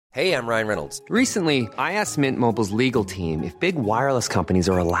Hey, I'm Ryan Reynolds. Recently, I asked Mint Mobile's legal team if big wireless companies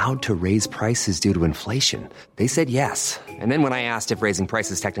are allowed to raise prices due to inflation. They said yes. And then when I asked if raising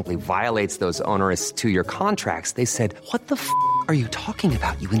prices technically violates those onerous two-year contracts, they said, "What the f*** are you talking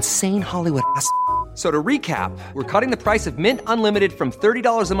about, you insane Hollywood ass?" So to recap, we're cutting the price of Mint Unlimited from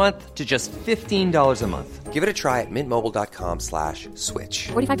 $30 a month to just $15 a month. Give it a try at mintmobile.com/switch.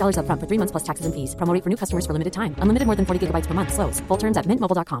 $45 up front for 3 months plus taxes and fees. Promo rate for new customers for limited time. Unlimited more than 40 gigabytes per month. Slows full terms at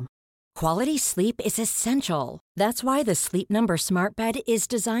mintmobile.com. Quality sleep is essential. That's why the Sleep Number Smart Bed is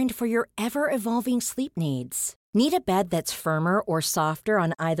designed for your ever-evolving sleep needs. Need a bed that's firmer or softer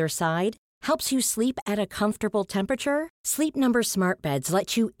on either side? Helps you sleep at a comfortable temperature? Sleep Number Smart Beds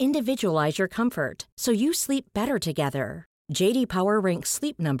let you individualize your comfort, so you sleep better together. J.D. Power ranks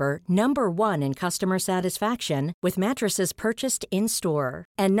Sleep Number number 1 in customer satisfaction with mattresses purchased in-store.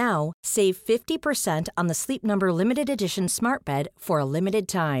 And now, save 50% on the Sleep Number Limited Edition Smart Bed for a limited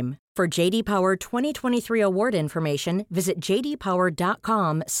time. For J.D. Power 2023 award information, visit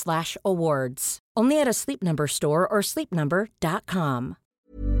jdpower.com/awards. Only at a Sleep Number store or sleepnumber.com.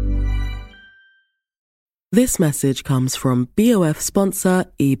 This message comes from BoF sponsor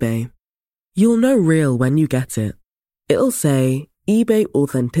eBay. You'll know real when you get it. It'll say eBay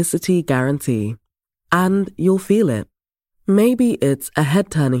Authenticity Guarantee. And you'll feel it. Maybe it's a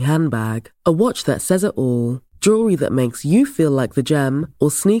head-turning handbag, a watch that says it all, jewelry that makes you feel like the gem,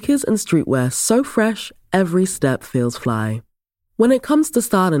 or sneakers and streetwear so fresh every step feels fly. When it comes to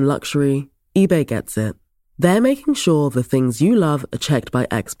style and luxury, eBay gets it. They're making sure the things you love are checked by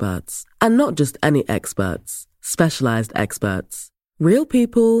experts. And not just any experts, specialized experts. Real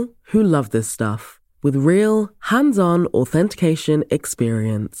people who love this stuff, with real, hands-on authentication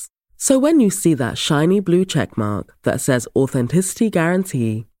experience. So when you see that shiny blue checkmark that says Authenticity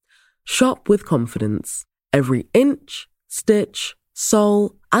Guarantee, shop with confidence. Every inch, stitch,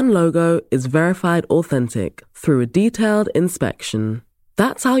 sole, and logo is verified authentic through a detailed inspection.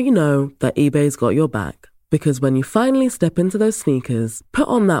 That's how you know that eBay's got your back. Because when you finally step into those sneakers, put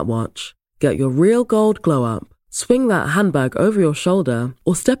on that watch, get your real gold glow up, swing that handbag over your shoulder,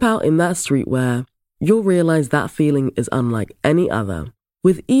 or step out in that streetwear, you'll realize that feeling is unlike any other.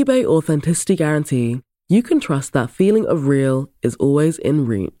 With eBay Authenticity Guarantee, you can trust that feeling of real is always in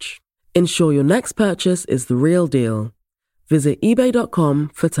reach. Ensure your next purchase is the real deal. Visit ebay.com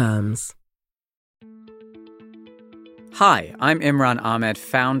for terms. Hi, I'm Imran Ahmed,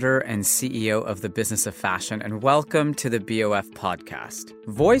 founder and CEO of the Business of Fashion, and welcome to the BoF podcast.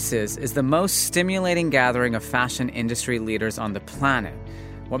 Voices is the most stimulating gathering of fashion industry leaders on the planet.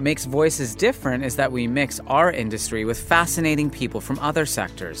 What makes Voices different is that we mix our industry with fascinating people from other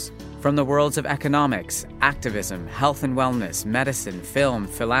sectors. From the worlds of economics, activism, health and wellness, medicine, film,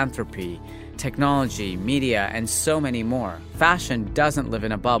 philanthropy, technology, media, and so many more. Fashion doesn't live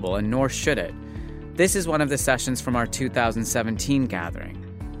in a bubble, and nor should it. This is one of the sessions from our 2017 gathering.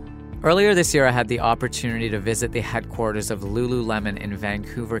 Earlier this year, I had the opportunity to visit the headquarters of Lululemon in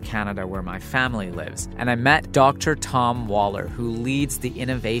Vancouver, Canada, where my family lives. And I met Dr. Tom Waller, who leads the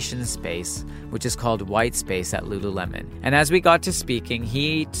innovation space, which is called White Space at Lululemon. And as we got to speaking,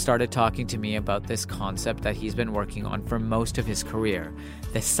 he started talking to me about this concept that he's been working on for most of his career,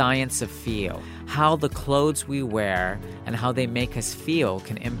 the science of feel, how the clothes we wear and how they make us feel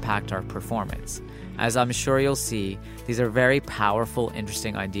can impact our performance. As I'm sure you'll see, these are very powerful,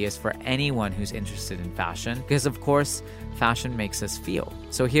 interesting ideas for anyone who's interested in fashion, because of course, fashion makes us feel.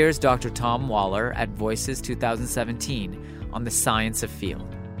 So here's Dr. Tom Waller at Voices 2017 on the science of feel.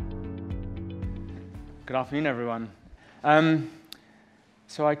 Good afternoon, everyone.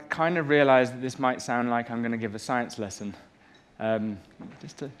 So I kind of realized that this might sound like I'm going to give a science lesson,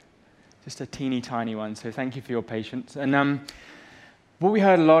 just a teeny tiny one. So thank you for your patience. And what we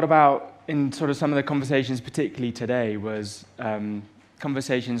heard a lot about in sort of some of the conversations, particularly today, was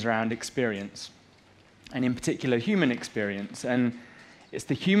conversations around experience, and in particular human experience. And it's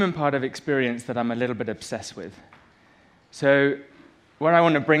the human part of experience that I'm a little bit obsessed with. So what I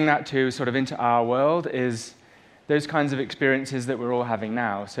want to bring that to sort of into our world is those kinds of experiences that we're all having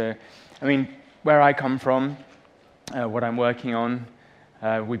now. So, I mean, where I come from, what I'm working on,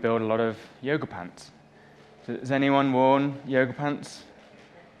 we build a lot of yoga pants. Has anyone worn yoga pants?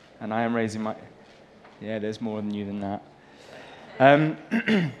 And I am raising my... Yeah, there's more than you than that.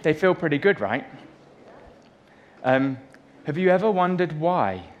 They feel pretty good, right? Have you ever wondered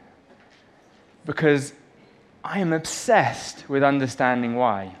why? Because I am obsessed with understanding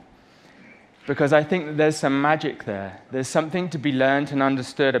why. Because I think that there's some magic there. There's something to be learned and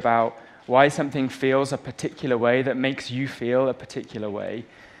understood about why something feels a particular way, that makes you feel a particular way,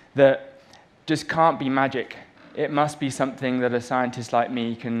 that just can't be magic it must be something that a scientist like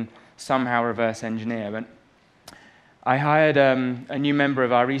me can somehow reverse engineer. But I hired a new member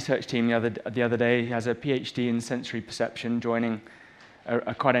of our research team the other day. He has a PhD in sensory perception, joining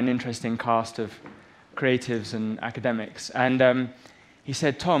quite an interesting cast of creatives and academics. And he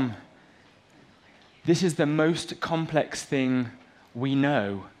said, "Tom, this is the most complex thing we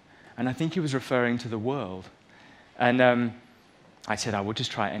know." And I think he was referring to the world. And I said, "I will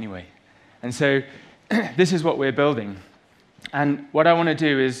just try it anyway." And so this is what we're building. And what I want to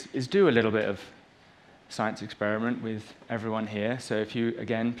do is do a little bit of science experiment with everyone here. So if you,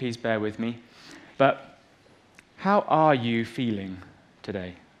 again, please bear with me. But how are you feeling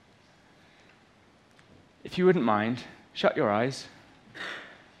today? If you wouldn't mind, shut your eyes.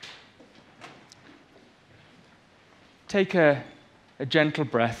 Take a gentle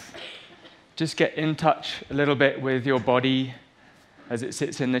breath. Just get in touch a little bit with your body as it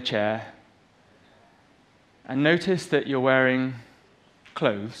sits in the chair. And notice that you're wearing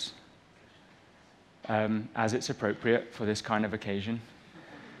clothes, as it's appropriate for this kind of occasion.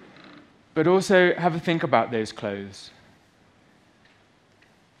 But also have a think about those clothes.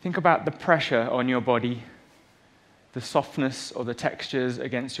 Think about the pressure on your body, the softness or the textures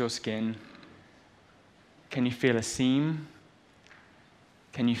against your skin. Can you feel a seam?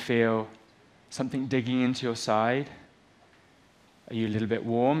 Can you feel something digging into your side? Are you a little bit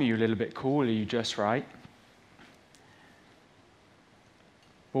warm? Are you a little bit cool? Are you just right?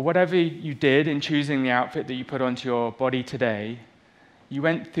 Well, whatever you did in choosing the outfit that you put onto your body today, you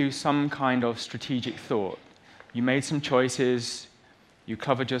went through some kind of strategic thought. You made some choices, you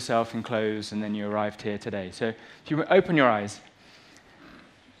covered yourself in clothes, and then you arrived here today. So if you open your eyes,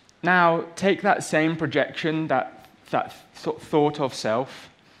 now take that same projection, that thought of self,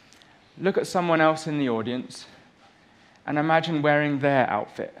 look at someone else in the audience, and imagine wearing their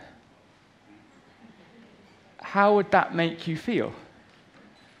outfit. How would that make you feel?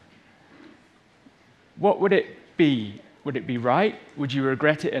 What would it be? Would it be right? Would you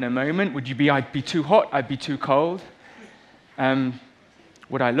regret it in a moment? Would you be, I'd be too hot, I'd be too cold?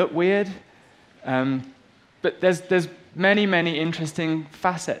 Would I look weird? But there's many, many interesting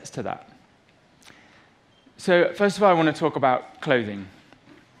facets to that. So first of all, I want to talk about clothing.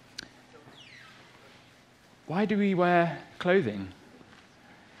 Why do we wear clothing?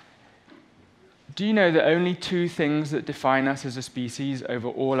 Do you know that only two things that define us as a species over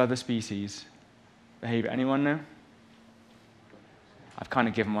all other species? Behavior. Anyone know? I've kind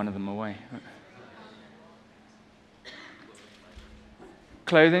of given one of them away.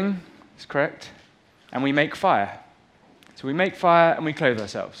 Clothing is correct, and we make fire. So we make fire and we clothe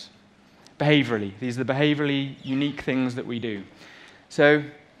ourselves. Behaviorally. These are the behaviorally unique things that we do. So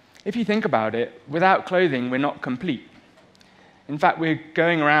if you think about it, without clothing, we're not complete. In fact, we're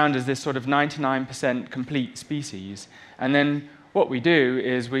going around as this sort of 99% complete species, and then what we do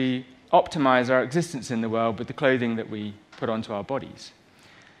is we optimize our existence in the world with the clothing that we put onto our bodies.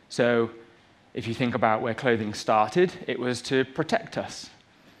 So if you think about where clothing started, it was to protect us.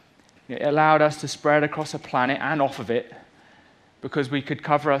 It allowed us to spread across a planet and off of it because we could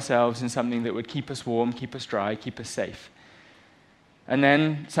cover ourselves in something that would keep us warm, keep us dry, keep us safe. And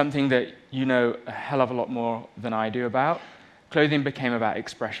then something that you know a hell of a lot more than I do about, clothing became about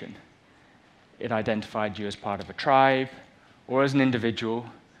expression. It identified you as part of a tribe or as an individual,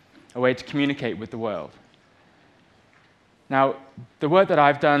 a way to communicate with the world. Now, the work that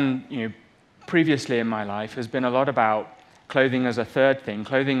I've done, previously in my life has been a lot about clothing as a third thing,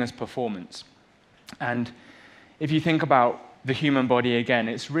 clothing as performance. And if you think about the human body again,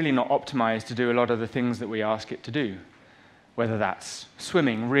 it's really not optimized to do a lot of the things that we ask it to do, whether that's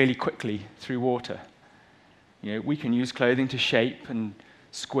swimming really quickly through water. We can use clothing to shape and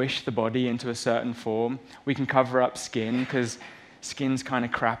squish the body into a certain form. We can cover up skin because skin's kind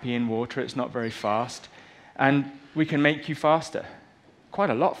of crappy in water, it's not very fast. And we can make you faster, quite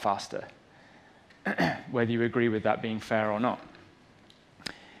a lot faster, whether you agree with that being fair or not.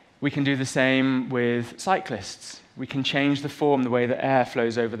 We can do the same with cyclists. We can change the form, the way that air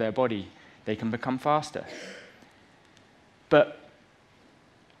flows over their body. They can become faster. But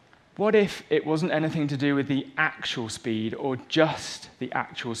what if it wasn't anything to do with the actual speed or just the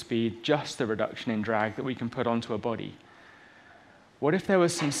actual speed, just the reduction in drag that we can put onto a body? What if there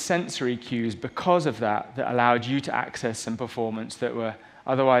was some sensory cues because of that that allowed you to access some performance that were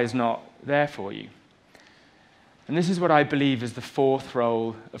otherwise not there for you? And this is what I believe is the fourth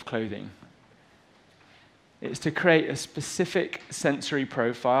role of clothing. It's to create a specific sensory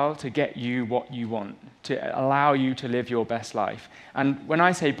profile to get you what you want, to allow you to live your best life. And when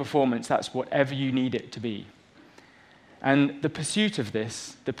I say performance, that's whatever you need it to be. And the pursuit of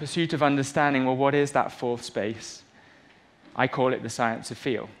this, the pursuit of understanding, well, what is that fourth space? I call it the science of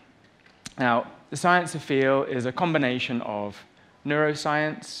feel. Now, the science of feel is a combination of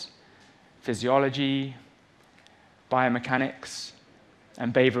neuroscience, physiology, biomechanics,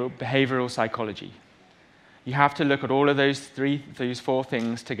 and behavioral psychology. You have to look at all of those four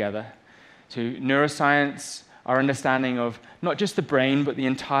things together. To neuroscience, our understanding of not just the brain, but the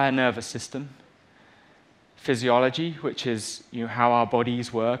entire nervous system. Physiology, which is how our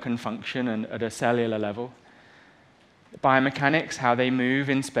bodies work and function and at a cellular level. Biomechanics, how they move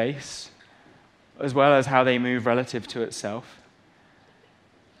in space, as well as how they move relative to itself.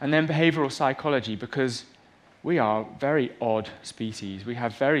 And then behavioral psychology, because we are a very odd species. We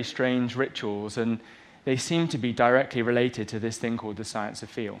have very strange rituals, and they seem to be directly related to this thing called the science of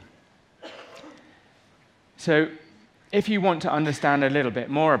feel. So if you want to understand a little bit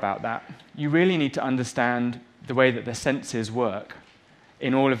more about that, you really need to understand the way that the senses work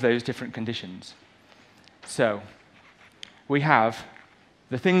in all of those different conditions. So we have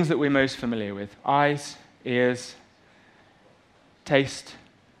the things that we're most familiar with: eyes, ears, taste,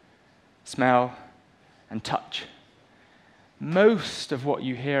 smell, and touch. Most of what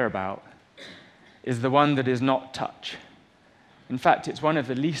you hear about is the one that is not touch. In fact, it's one of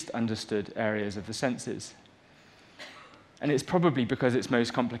the least understood areas of the senses. And it's probably because it's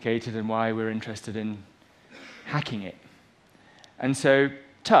most complicated and why we're interested in hacking it. And so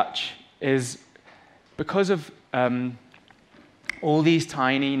touch is, because of all these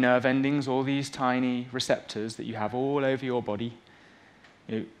tiny nerve endings, all these tiny receptors that you have all over your body.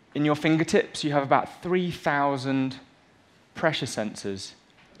 In your fingertips, you have about 3,000 pressure sensors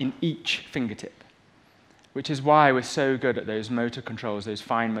in each fingertip, which is why we're so good at those motor controls, those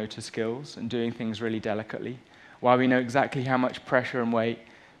fine motor skills, and doing things really delicately, why we know exactly how much pressure and weight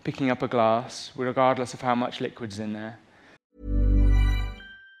picking up a glass, regardless of how much liquid's in there.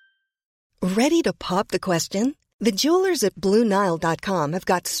 Ready to pop the question? The jewelers at BlueNile.com have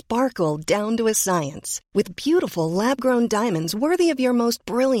got sparkle down to a science with beautiful lab-grown diamonds worthy of your most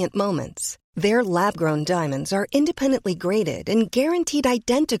brilliant moments. Their lab-grown diamonds are independently graded and guaranteed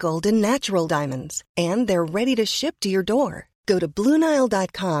identical to natural diamonds, and they're ready to ship to your door. Go to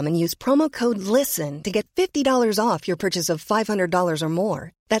BlueNile.com and use promo code LISTEN to get $50 off your purchase of $500 or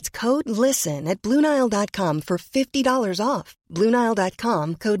more. That's code LISTEN at BlueNile.com for $50 off.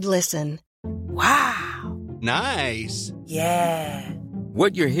 BlueNile.com, code LISTEN. Wow. Nice. Yeah.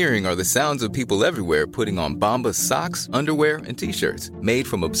 What you're hearing are the sounds of people everywhere putting on Bombas socks, underwear, and T-shirts made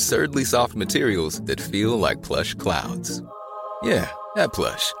from absurdly soft materials that feel like plush clouds. Yeah, that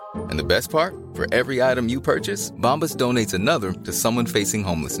plush. And the best part? For every item you purchase, Bombas donates another to someone facing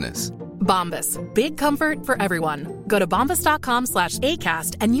homelessness. Bombas. Big comfort for everyone. Go to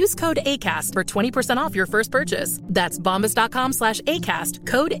bombas.com/ACAST and use code ACAST for 20% off your first purchase. That's bombas.com/ACAST.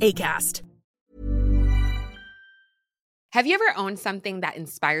 Code ACAST. Have you ever owned something that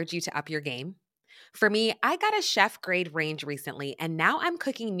inspired you to up your game? For me, I got a chef-grade range recently, and now I'm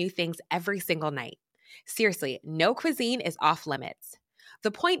cooking new things every single night. Seriously, no cuisine is off limits.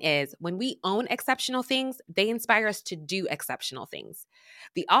 The point is, when we own exceptional things, they inspire us to do exceptional things.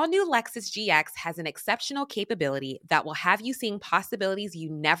 The all-new Lexus GX has an exceptional capability that will have you seeing possibilities you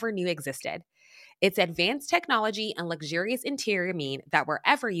never knew existed. Its advanced technology and luxurious interior mean that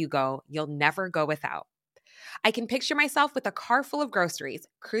wherever you go, you'll never go without. I can picture myself with a car full of groceries,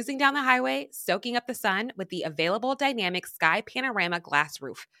 cruising down the highway, soaking up the sun with the available dynamic sky panorama glass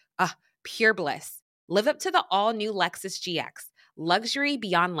roof. Pure bliss. Live up to the all-new Lexus GX. Luxury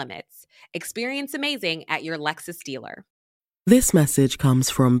beyond limits. Experience amazing at your Lexus dealer. This message comes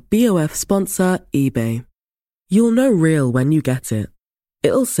from BoF sponsor eBay. You'll know real when you get it.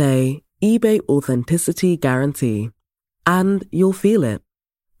 It'll say eBay Authenticity Guarantee. And you'll feel it.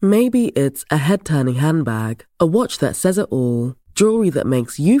 Maybe it's a head-turning handbag, a watch that says it all, jewelry that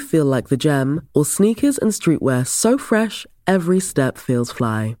makes you feel like the gem, or sneakers and streetwear so fresh, every step feels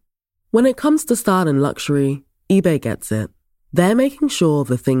fly. When it comes to style and luxury, eBay gets it. They're making sure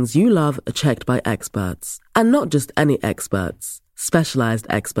the things you love are checked by experts. And not just any experts, specialized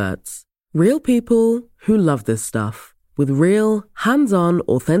experts. Real people who love this stuff, with real, hands-on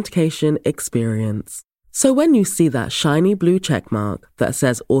authentication experience. So when you see that shiny blue checkmark that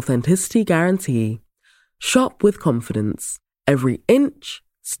says Authenticity Guarantee, shop with confidence. Every inch,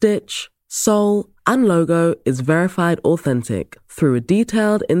 stitch, sole, and logo is verified authentic through a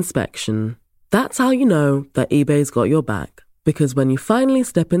detailed inspection. That's how you know that eBay's got your back. Because when you finally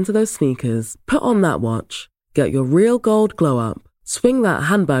step into those sneakers, put on that watch, get your real gold glow up, swing that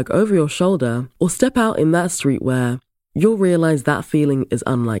handbag over your shoulder, or step out in that streetwear, you'll realize that feeling is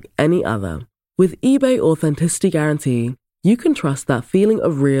unlike any other. With eBay Authenticity Guarantee, you can trust that feeling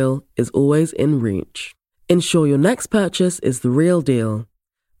of real is always in reach. Ensure your next purchase is the real deal.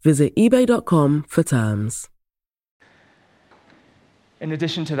 Visit ebay.com for terms. In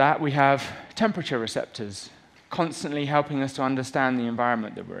addition to that, we have temperature receptors, constantly helping us to understand the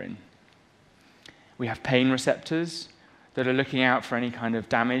environment that we're in. We have pain receptors that are looking out for any kind of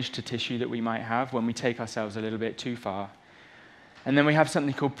damage to tissue that we might have when we take ourselves a little bit too far. And then we have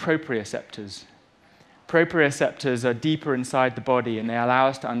something called proprioceptors. Proprioceptors are deeper inside the body, and they allow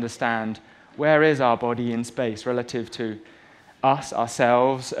us to understand where is our body in space relative to us,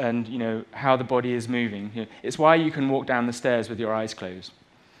 ourselves, and how the body is moving. It's why you can walk down the stairs with your eyes closed.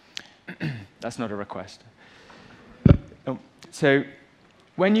 That's not a request. So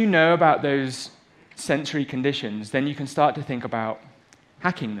when you know about those sensory conditions, then you can start to think about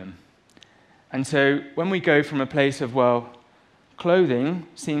hacking them. And so when we go from a place of, clothing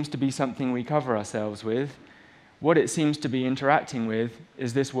seems to be something we cover ourselves with, what it seems to be interacting with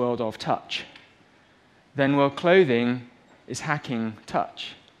is this world of touch. Then, clothing is hacking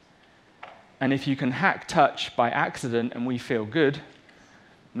touch. And if you can hack touch by accident and we feel good,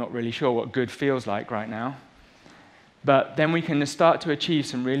 not really sure what good feels like right now, but then we can start to achieve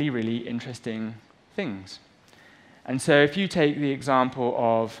some really, really interesting things. And so if you take the example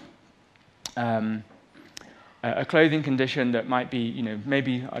of a clothing condition that might be,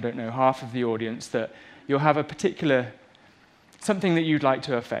 maybe, I don't know, half of the audience, that you'll have a particular, something that you'd like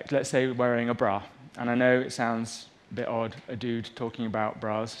to affect, let's say wearing a bra. And I know it sounds a bit odd, a dude talking about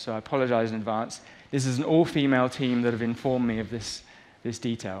bras, so I apologize in advance. This is an all-female team that have informed me of this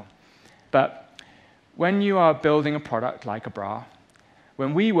detail. But when you are building a product like a bra,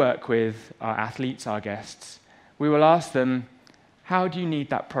 when we work with our athletes, our guests, we will ask them, how do you need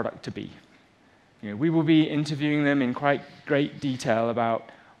that product to be? We will be interviewing them in quite great detail about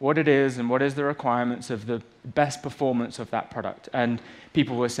what it is and what is the requirements of the best performance of that product. And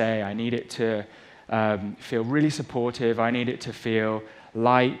people will say, I need it to feel really supportive, I need it to feel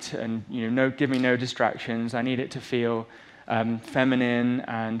light and give me no distractions, I need it to feel feminine,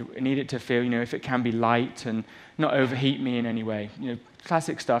 and I need it to feel, if it can be light and not overheat me in any way.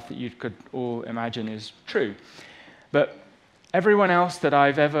 Classic stuff that you could all imagine is true. But everyone else that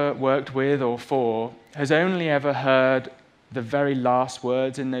I've ever worked with or for has only ever heard the very last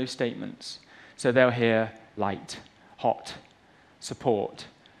words in those statements. So they'll hear light, hot, support,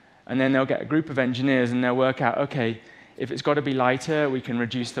 and then they'll get a group of engineers and they'll work out, okay, if it's got to be lighter, we can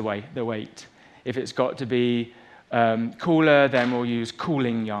reduce the weight. If it's got to be cooler, then we'll use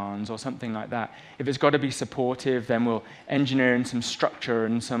cooling yarns or something like that. If it's got to be supportive, then we'll engineer in some structure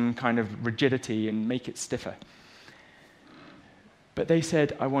and some kind of rigidity and make it stiffer. But they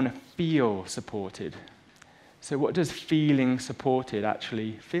said, I want to feel supported. So what does feeling supported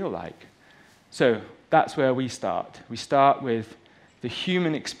actually feel like? So that's where we start. We start with the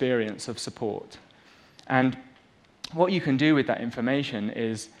human experience of support. And what you can do with that information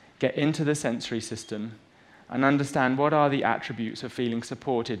is get into the sensory system and understand what are the attributes of feeling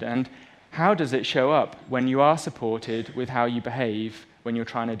supported and how does it show up when you are supported with how you behave when you're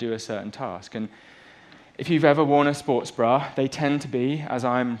trying to do a certain task. And if you've ever worn a sports bra, they tend to be, as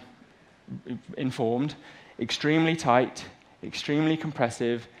I'm informed, extremely tight, extremely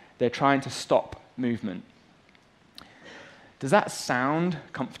compressive. They're trying to stop movement. Does that sound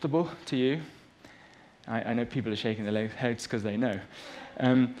comfortable to you? I know people are shaking their heads because they know.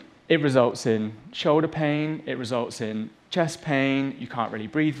 It results in shoulder pain, it results in chest pain, you can't really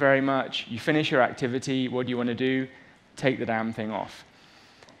breathe very much, you finish your activity, what do you want to do? Take the damn thing off.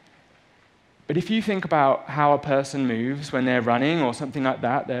 But if you think about how a person moves when they're running or something like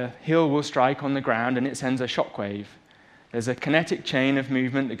that, their heel will strike on the ground and it sends a shockwave. There's a kinetic chain of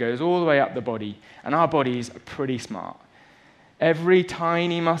movement that goes all the way up the body, and our bodies are pretty smart. Every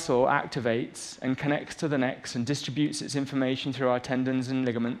tiny muscle activates and connects to the next and distributes its information through our tendons and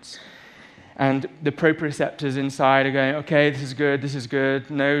ligaments. And the proprioceptors inside are going, okay, this is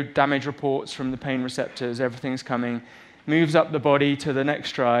good, no damage reports from the pain receptors, everything's coming. Moves up the body to the next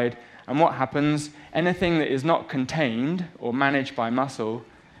stride, and what happens? Anything that is not contained or managed by muscle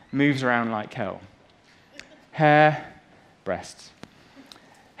moves around like hell. Hair, breasts.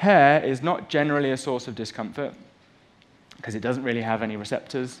 Hair is not generally a source of discomfort, because it doesn't really have any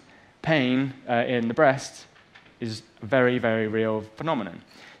receptors. Pain in the breast is a very, very real phenomenon.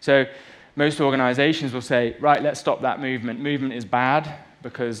 So most organizations will say, right, let's stop that movement. Movement is bad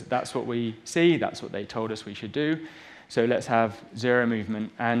because that's what we see, that's what they told us we should do. So let's have zero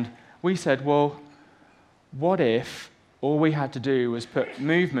movement. And we said, well, what if all we had to do was put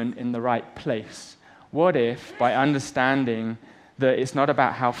movement in the right place? What if, by understanding that it's not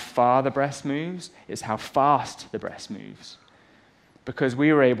about how far the breast moves, it's how fast the breast moves. Because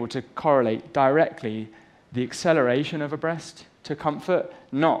we were able to correlate directly the acceleration of a breast to comfort,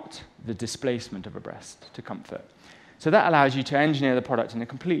 not the displacement of a breast to comfort. So that allows you to engineer the product in a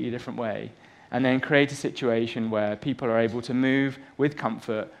completely different way and then create a situation where people are able to move with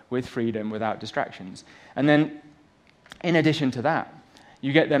comfort, with freedom, without distractions. And then, in addition to that,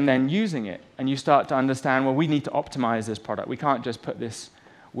 you get them then using it, and you start to understand, well, we need to optimize this product. We can't just put this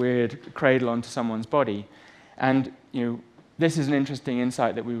weird cradle onto someone's body. And this is an interesting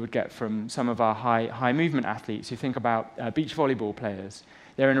insight that we would get from some of our high movement athletes who think about beach volleyball players.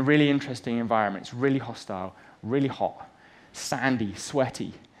 They're in a really interesting environment. It's really hostile, really hot, sandy,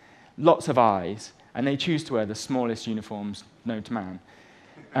 sweaty, lots of eyes, and they choose to wear the smallest uniforms known to man.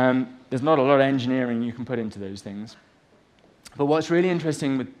 There's not a lot of engineering you can put into those things. But what's really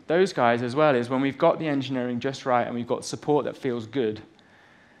interesting with those guys as well is when we've got the engineering just right and we've got support that feels good,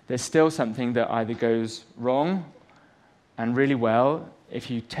 there's still something that either goes wrong and really well if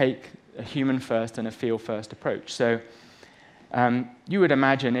you take a human-first and a feel-first approach. So you would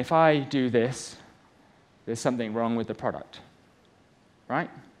imagine if I do this, there's something wrong with the product, right?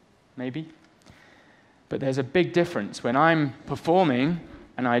 Maybe. But there's a big difference when I'm performing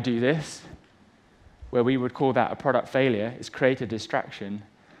and I do this, where we would call that a product failure, is create a distraction.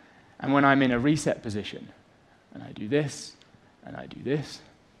 And when I'm in a reset position, and I do this, and I do this,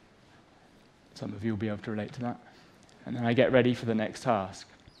 some of you will be able to relate to that, and then I get ready for the next task.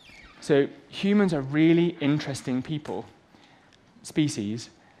 So humans are really interesting species.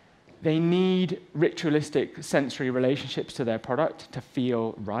 They need ritualistic sensory relationships to their product to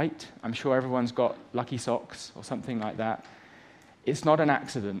feel right. I'm sure everyone's got lucky socks or something like that. It's not an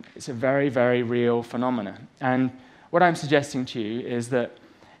accident. It's a very, very real phenomenon. And what I'm suggesting to you is that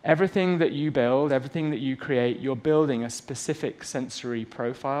everything that you build, everything that you create, you're building a specific sensory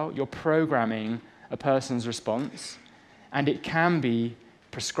profile. You're programming a person's response, and it can be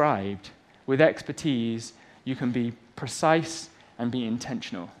prescribed. With expertise, you can be precise and be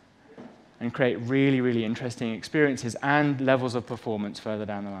intentional and create really, really interesting experiences and levels of performance further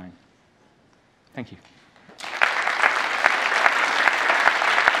down the line. Thank you.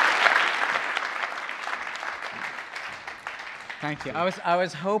 Thank you. I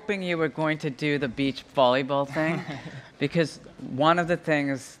was hoping you were going to do the beach volleyball thing, because one of the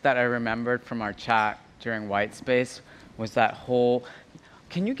things that I remembered from our chat during Whitespace was that whole...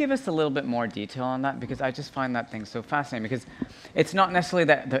 Can you give us a little bit more detail on that? Because I just find that thing so fascinating, because it's not necessarily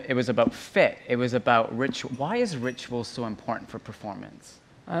that it was about fit, it was about ritual. Why is ritual so important for performance?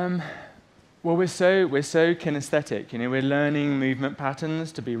 Well, we're so kinesthetic. We're learning movement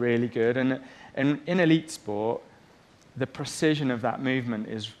patterns to be really good, and in elite sport, the precision of that movement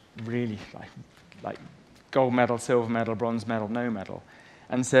is really like gold medal, silver medal, bronze medal, no medal.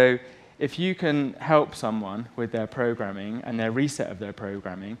 And so if you can help someone with their programming and their reset of their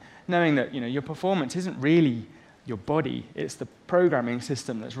programming, knowing that your performance isn't really your body, it's the programming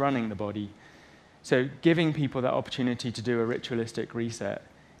system that's running the body. So giving people that opportunity to do a ritualistic reset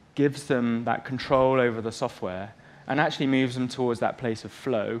gives them that control over the software and actually moves them towards that place of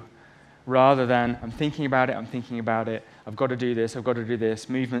flow, rather than I'm thinking about it, I've got to do this,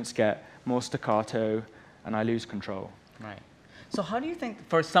 movements get more staccato, and I lose control. Right. So how do you think,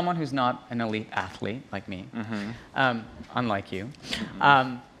 for someone who's not an elite athlete like me, unlike you,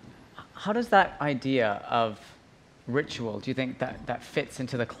 how does that idea of ritual, do you think that fits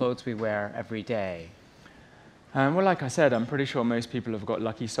into the clothes we wear every day? Well, like I said, I'm pretty sure most people have got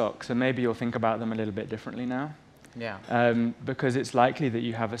lucky socks, so maybe you'll think about them a little bit differently now. Yeah. Because it's likely that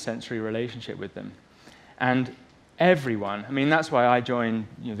you have a sensory relationship with them. And everyone, that's why I joined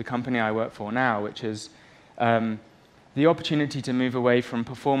the company I work for now, which is the opportunity to move away from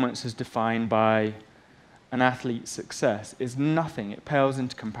performance as defined by an athlete's success is nothing. It pales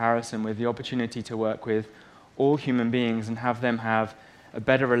into comparison with the opportunity to work with all human beings and have them have a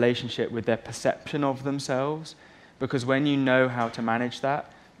better relationship with their perception of themselves. Because when you know how to manage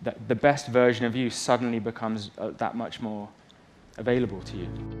that, the best version of you suddenly becomes that much more available to you.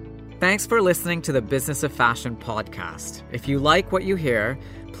 Thanks for listening to the Business of Fashion podcast. If you like what you hear,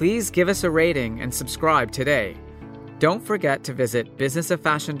 please give us a rating and subscribe today. Don't forget to visit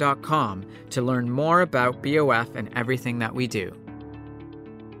businessoffashion.com to learn more about BoF and everything that we do.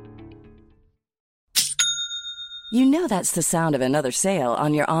 You know that's the sound of another sale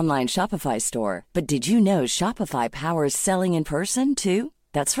on your online Shopify store. But did you know Shopify powers selling in person, too?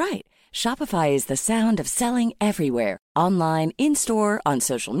 That's right. Shopify is the sound of selling everywhere. Online, in-store, on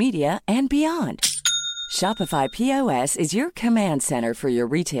social media, and beyond. Shopify POS is your command center for your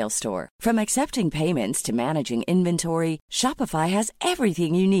retail store. From accepting payments to managing inventory, Shopify has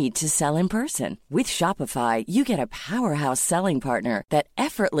everything you need to sell in person. With Shopify, you get a powerhouse selling partner that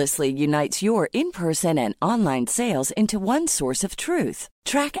effortlessly unites your in-person and online sales into one source of truth.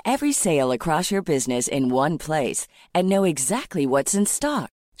 Track every sale across your business in one place and know exactly what's in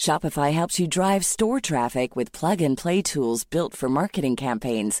stock. Shopify helps you drive store traffic with plug-and-play tools built for marketing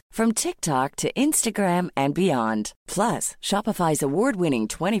campaigns, from TikTok to Instagram and beyond. Plus, Shopify's award-winning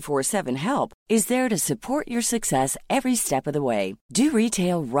 24/7 help is there to support your success every step of the way. Do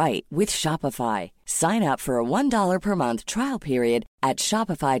retail right with Shopify. Sign up for a $1 per month trial period at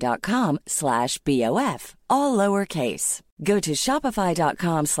shopify.com/BOF, all lowercase. Go to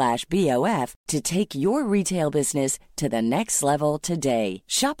shopify.com/BOF to take your retail business to the next level today.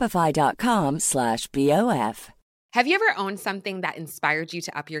 Shopify.com/BOF. Have you ever owned something that inspired you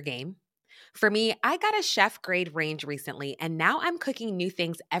to up your game? For me, I got a chef-grade range recently, and now I'm cooking new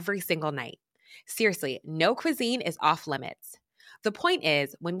things every single night. Seriously, no cuisine is off limits. The point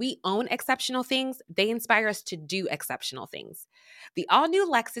is, when we own exceptional things, they inspire us to do exceptional things. The all-new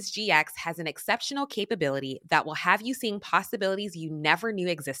Lexus GX has an exceptional capability that will have you seeing possibilities you never knew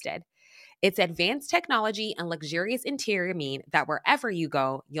existed. Its advanced technology and luxurious interior mean that wherever you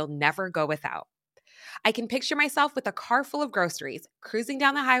go, you'll never go without. I can picture myself with a car full of groceries, cruising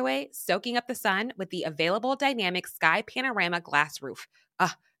down the highway, soaking up the sun with the available dynamic sky panorama glass roof.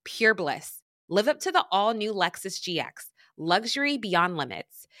 Pure bliss. Live up to the all-new Lexus GX. Luxury beyond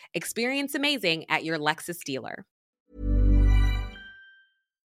limits. Experience amazing at your Lexus dealer.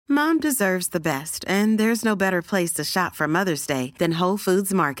 Mom deserves the best, and there's no better place to shop for Mother's Day than Whole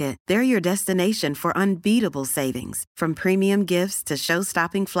Foods Market. They're your destination for unbeatable savings, from premium gifts to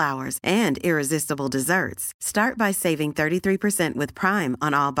show-stopping flowers and irresistible desserts. Start by saving 33% with Prime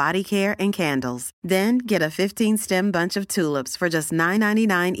on all body care and candles. Then get a 15-stem bunch of tulips for just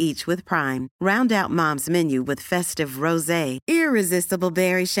 $9.99 each with Prime. Round out Mom's menu with festive rosé, irresistible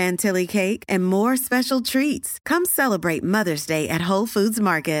berry chantilly cake, and more special treats. Come celebrate Mother's Day at Whole Foods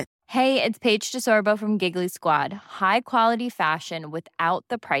Market. Hey, it's Paige DeSorbo from Giggly Squad. High quality fashion without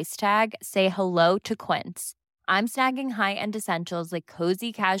the price tag. Say hello to Quince. I'm snagging high-end essentials like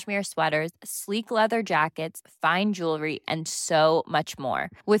cozy cashmere sweaters, sleek leather jackets, fine jewelry, and so much more.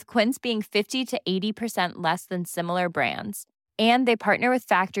 With Quince being 50 to 80% less than similar brands. And they partner with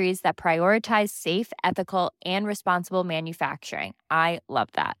factories that prioritize safe, ethical, and responsible manufacturing. I love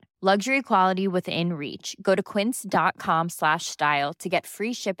that. Luxury quality within reach. Go to quince.com/style to get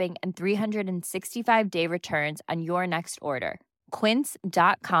free shipping and 365-day returns on your next order.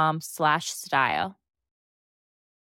 Quince.com/style.